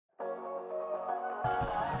Look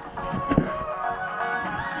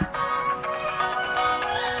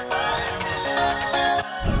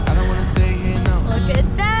at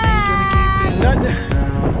that!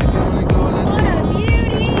 What a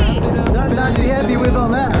beauty! Nothing not to be happy with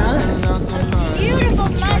on that, huh? Beautiful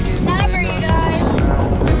mutton snapper, you guys.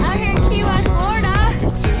 Out here in Key West, Florida.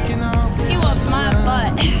 He whooped my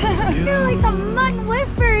butt. I feel like the mutton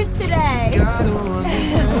whispers today.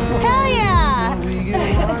 Hell yeah!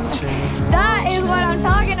 That is what I'm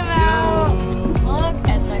talking about. Look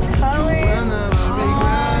at the colors on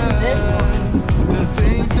this one.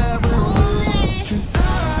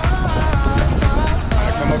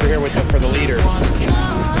 I'll come over here with them for the leader.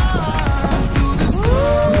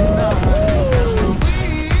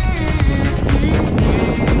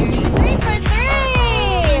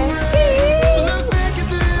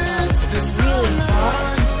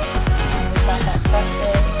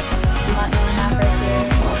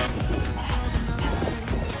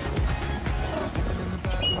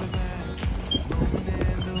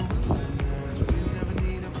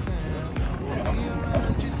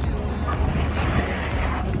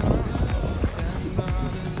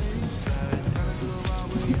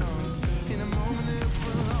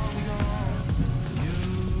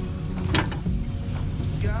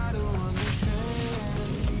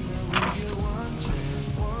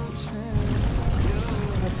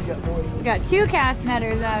 We got two cast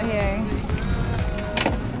netters out here.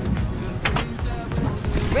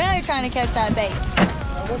 Really trying to catch that bait.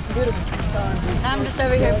 I'm just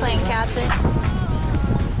over here playing captain.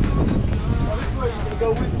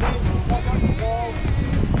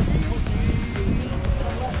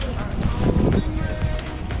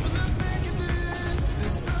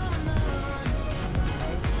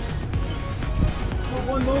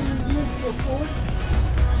 One moment you go forward.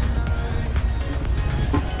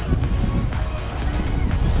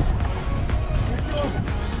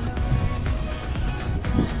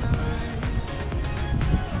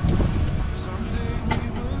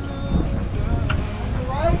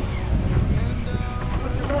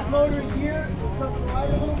 Motor here, come right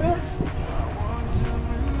a little bit.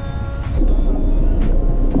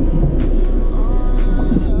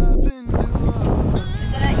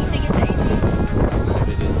 So that you think it's AP?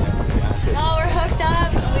 No, we're hooked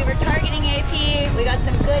up. We were targeting AP. We got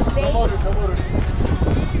some good bait. No motor, no motor.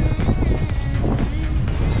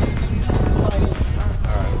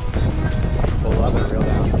 Alright. Pull up and reel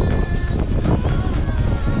down.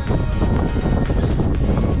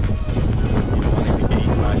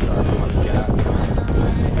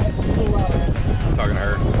 I'm talking to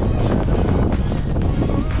her.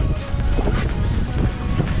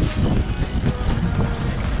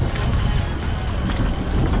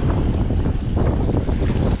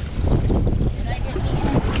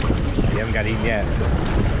 You haven't got eaten yet.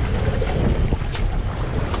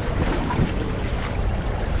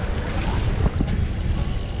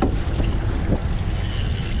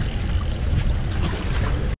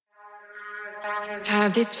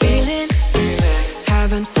 Have this feeling,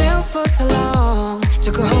 haven't felt for so long.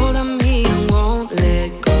 Took a hold of me and won't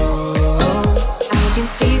let go. I've been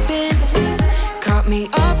sleeping, caught me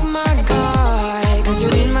off my guard. Cause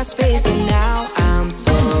you're in my space and now I'm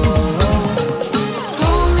so.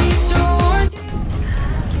 Pull me towards you.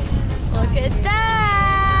 Look at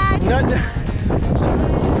that!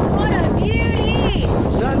 What a beauty!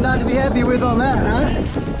 Nothing not to be happy with on that,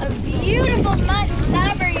 huh? A beautiful mutton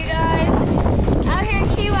snapper, you guys. Out here in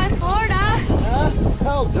Key West, Florida.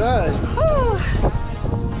 Well done. Whew.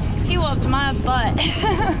 He whooped my butt.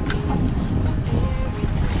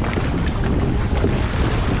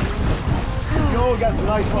 Nicole got some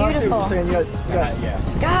nice spots. Beautiful. Saying you got, Yeah.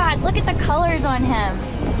 God, look at the colors on him.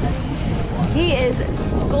 He is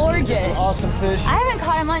gorgeous. awesome fish. I haven't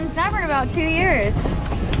caught a mutton snapper in about 2 years.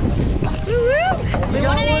 Woo-woo. We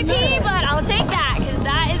want an AP, but I'll take that because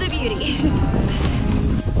that is a beauty.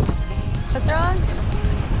 What's wrong?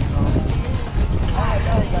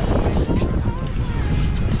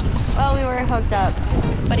 Well, we were hooked up,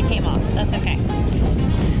 but it came off. That's okay.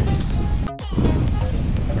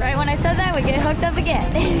 Right when I said that, we get hooked up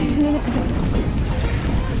again.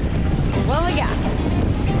 What we got?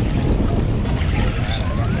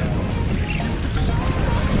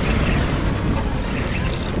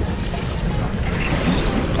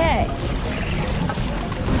 Okay.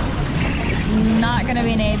 Not gonna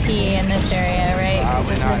be an AP in this area, right?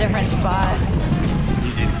 Probably This is a not. different spot.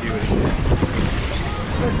 You didn't do it.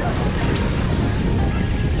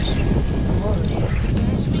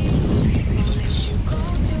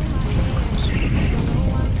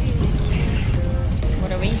 What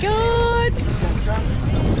do we got?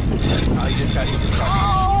 Oh, you just got to eat the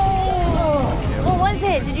Oh!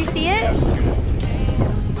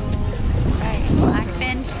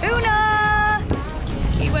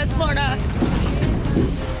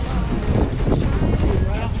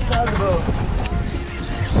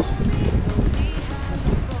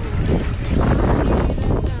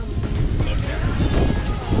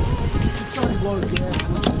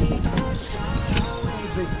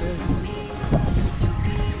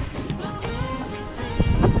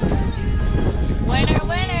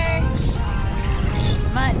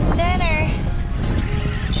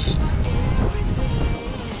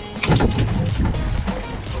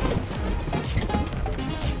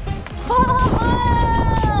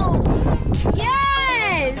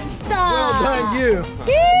 behind you.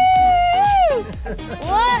 Woo!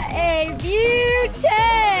 What a beauty!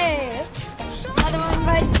 Another one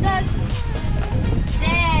bites us.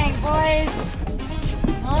 Dang, boys.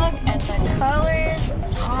 Look at the colors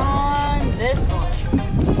on this one.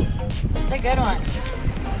 It's a good one.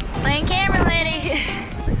 Playing camera lady.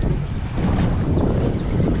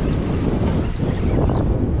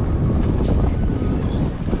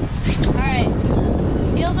 Alright.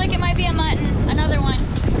 Feels like it might be a mutton. Another one.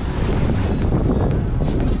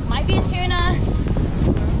 Might be a tuna.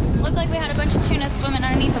 Looked like we had a bunch of tuna swimming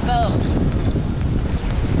underneath a boat.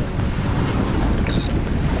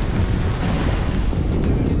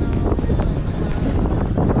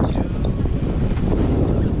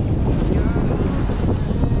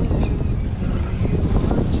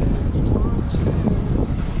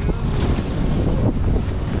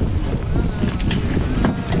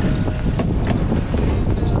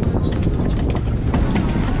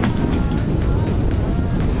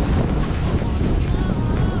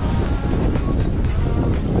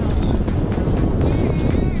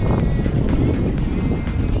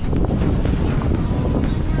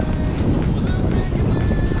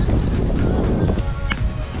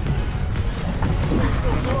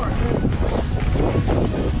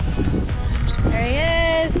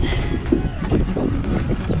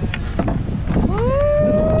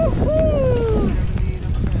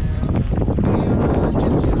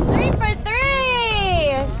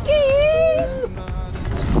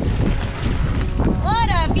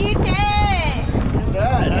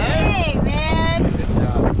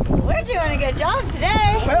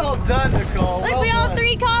 done, Nicole. Look, we all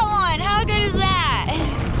three caught one. How good is that?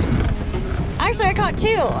 Actually, I caught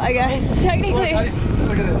two, I guess, technically.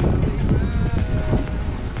 Look at this.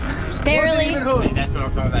 Barely. That's what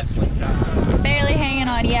I'm talking about, slingshot. Barely hanging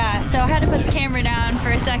on, yeah. So I had to put the camera down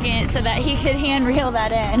for a second so that he could hand reel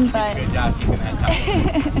that in, but. Good job keeping that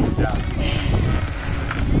tight. Good job.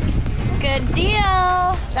 Good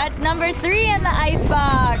deal. That's number 3 in the ice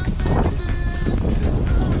box.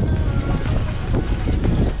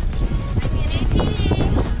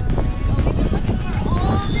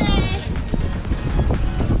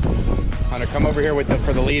 Hunter, come over here with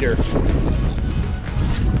for the leader.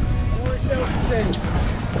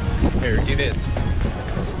 Here, do this.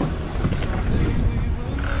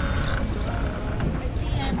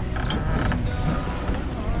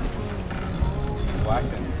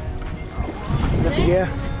 Watching. Yeah.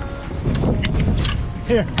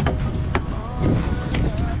 Here.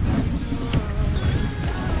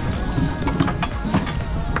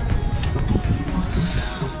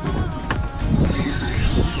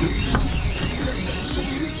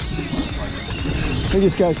 He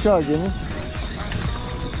just got shot, didn't he?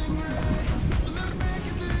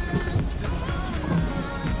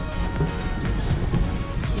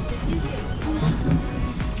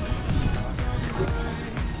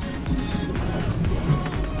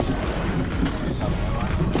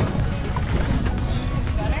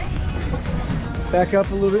 Back up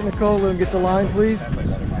a little bit, Nicole. Let him get the line, please.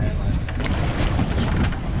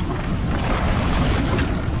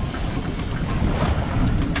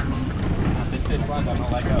 This fish runs, I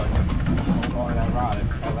don't let go. I'm going that rod.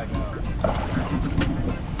 I let go.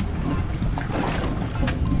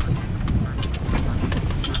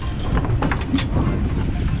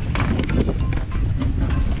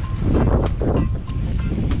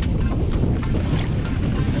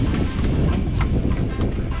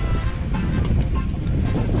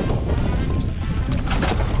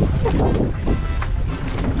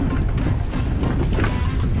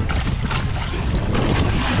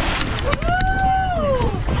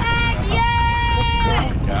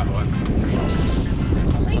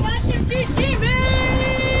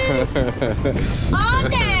 On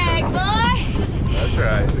deck, boy! That's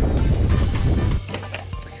right.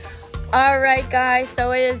 Alright guys,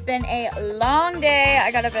 so it has been a long day.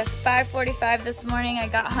 I got up at 5:45 this morning. I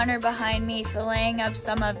got Hunter behind me filleting up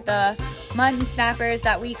some of the mutton snappers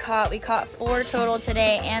that we caught. We caught 4 total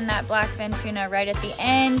today and that blackfin tuna right at the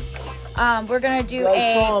end. We're gonna do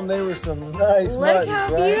I saw them. They were some nice Look muttons,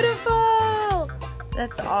 how right? beautiful!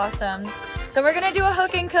 That's awesome. So we're gonna do a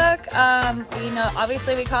hook and cook. You know,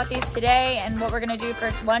 obviously we caught these today, and what we're gonna do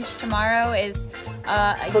for lunch tomorrow is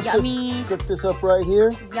Cook this up right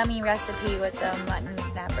here. yummy recipe with the mutton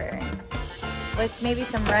snapper, and with maybe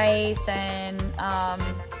some rice and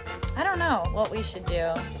I don't know what we should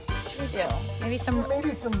do. What should we do? Maybe some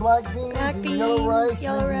black beans, and yellow rice,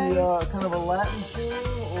 rice. Kind of a Latin thing,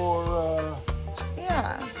 or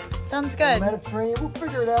yeah, sounds good. Mediterranean. We'll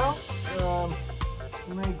figure it out.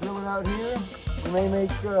 We may grill it out here. We may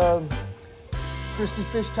make crispy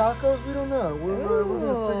fish tacos. We don't know. We're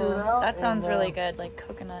gonna figure it out. That sounds really good, like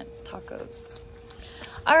coconut tacos.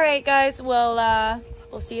 All right, guys. Well,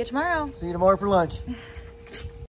 we'll see you tomorrow. See you tomorrow for lunch.